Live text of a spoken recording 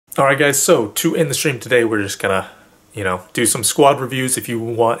Alright guys, so to end the stream today, we're just gonna, do some squad reviews. If you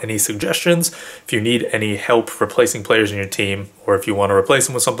want any suggestions, if you need any help replacing players in your team, or if you want to replace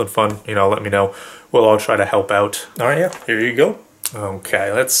them with something fun, let me know. We'll all try to help out. Alright, yeah, here you go. Okay,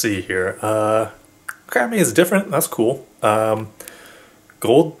 let's see here. Grammy is different, that's cool.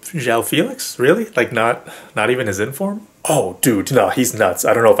 Gold João Felix? Really? Like not even his inform? Oh, dude, no, he's nuts.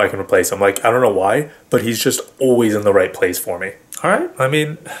 I don't know if I can replace him. Like, I don't know why, but he's just always in the right place for me. All right, I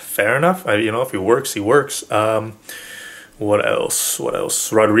mean, fair enough. If he works, he works. What else? What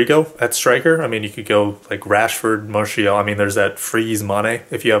else? Rodrigo at striker. I mean, you could go like Rashford, Martial. I mean, there's that Freeze Mane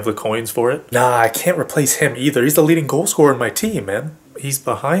if you have the coins for it. Nah, I can't replace him either. He's the leading goal scorer in my team, man. He's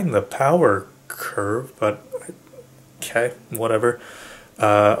behind the power curve, but okay, whatever.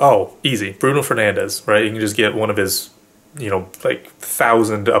 Oh, easy. Bruno Fernandes, right? You can just get one of his, like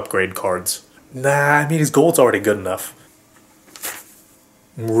 1,000 upgrade cards. Nah, I mean, his gold's already good enough.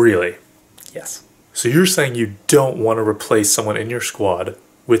 Really? Yes. So you're saying you don't want to replace someone in your squad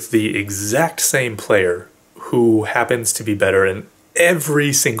with the exact same player who happens to be better in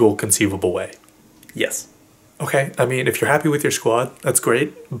every single conceivable way? Yes. Okay, I mean, if you're happy with your squad, that's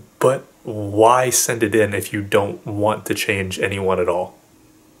great, but why send it in if you don't want to change anyone at all?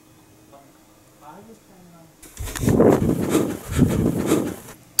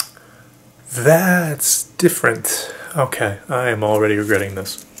 That's different. Okay, I am already regretting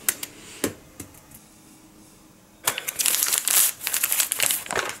this.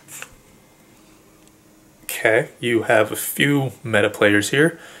 Okay, you have a few meta players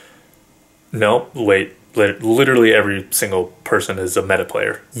here. No, wait, literally every single person is a meta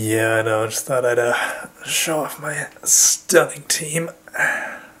player. Yeah, I know, I just thought I'd show off my stunning team.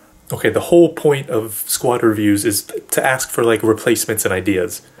 Okay, the whole point of squad reviews is to ask for like replacements and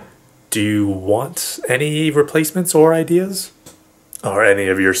ideas. Do you want any replacements or ideas? Are any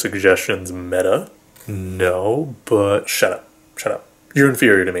of your suggestions meta? No, but shut up. Shut up. You're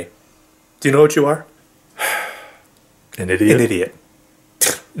inferior to me. Do you know what you are? An idiot? An idiot.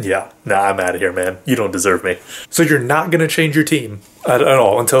 Yeah, nah, I'm out of here, man. You don't deserve me. So you're not gonna change your team at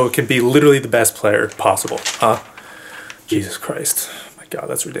all until it can be literally the best player possible, huh? Jesus Christ. My God,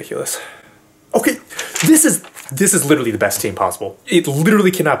 that's ridiculous. Okay, this is literally the best team possible. It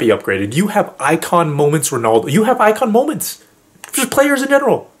literally cannot be upgraded. You have icon moments, Ronaldo. You have icon moments. Just players in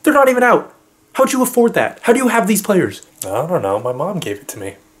general. They're not even out. How'd you afford that? How do you have these players? I don't know. My mom gave it to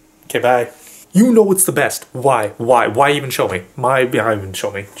me. Okay, bye. You know it's the best. Why? Why? Why even show me? Why even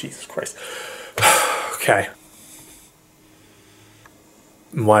show me? Jesus Christ. Okay.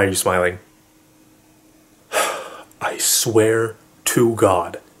 Why are you smiling? I swear to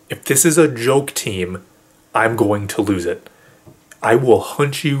God, if this is a joke team, I'm going to lose it. I will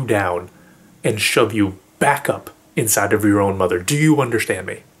hunt you down and shove you back up inside of your own mother. Do you understand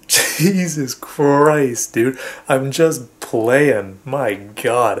me? Jesus Christ, dude. I'm just playing. My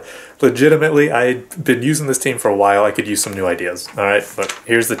God. Legitimately, I've been using this team for a while. I could use some new ideas. All right, but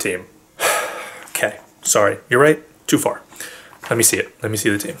here's the team. Okay, sorry. You're right. Too far. Let me see it. Let me see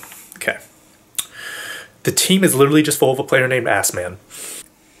the team. Okay. The team is literally just full of a player named Assman.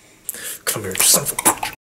 Come here, son of a...